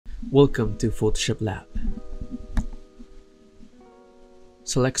Welcome to Photoshop Lab.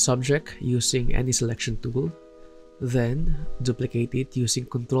 Select subject using any selection tool, then duplicate it using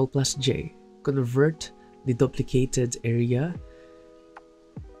Ctrl+J. Convert the duplicated area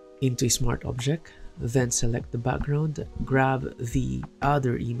into a smart object, then select the background, grab the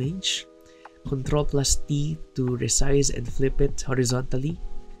other image, Ctrl+T to resize and flip it horizontally,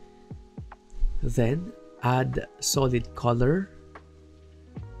 then add solid color.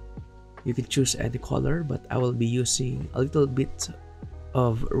 You can choose any color, but I will be using a little bit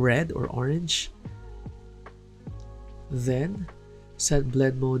of red or orange. Then set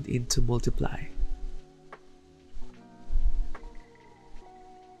blend mode into multiply.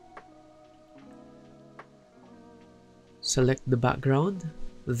 Select the background,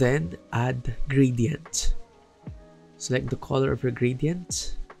 then add gradient. Select the color of your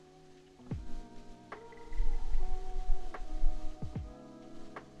gradient.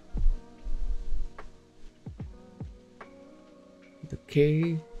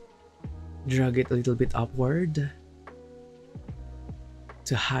 Okay, drag it a little bit upward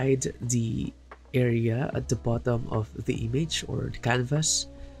to hide the area at the bottom of the image or the canvas.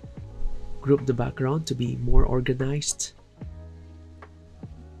 Group the background to be more organized.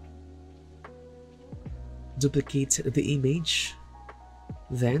 Duplicate the image,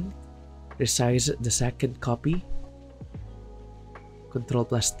 then resize the second copy.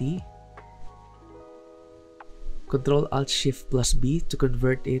 Ctrl+T. Ctrl+Alt+Shift+B to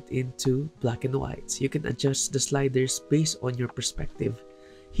convert it into black and white. You can adjust the sliders based on your perspective.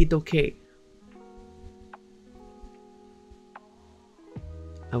 Hit OK.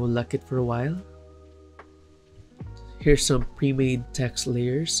 I will lock it for a while. Here's some pre-made text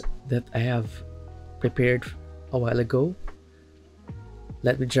layers that I have prepared a while ago.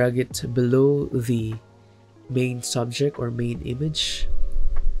 Let me drag it below the main subject or main image.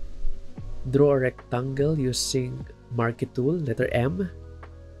 Draw a rectangle using marquee tool, letter M.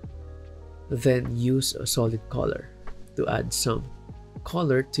 Then use a solid color to add some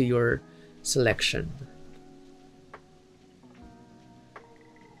color to your selection.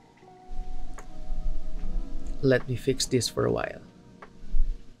 Let me fix this for a while.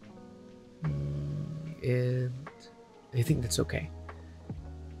 And I think that's okay.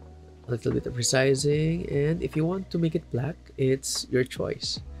 A little bit of resizing, and if you want to make it black, it's your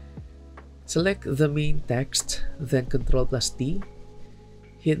choice. Select the main text, then Ctrl+T.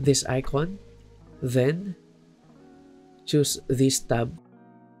 Hit this icon, then choose this tab.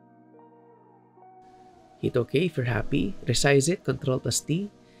 Hit OK if you're happy. Resize it, Ctrl+T,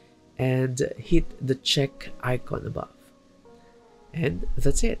 and hit the check icon above. And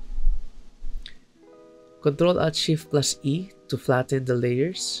that's it. Ctrl+Alt+Shift+E to flatten the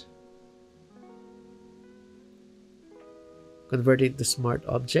layers. Convert it to smart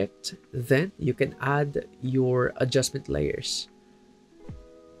object. Then you can add your adjustment layers.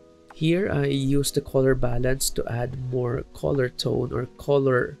 Here I use the color balance to add more color tone or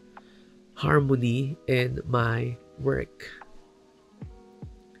color harmony in my work.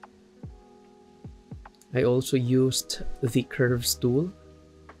 I also used the curves tool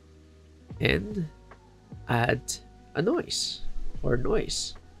and add a noise or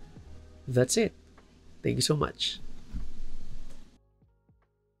noise. That's it. Thank you so much.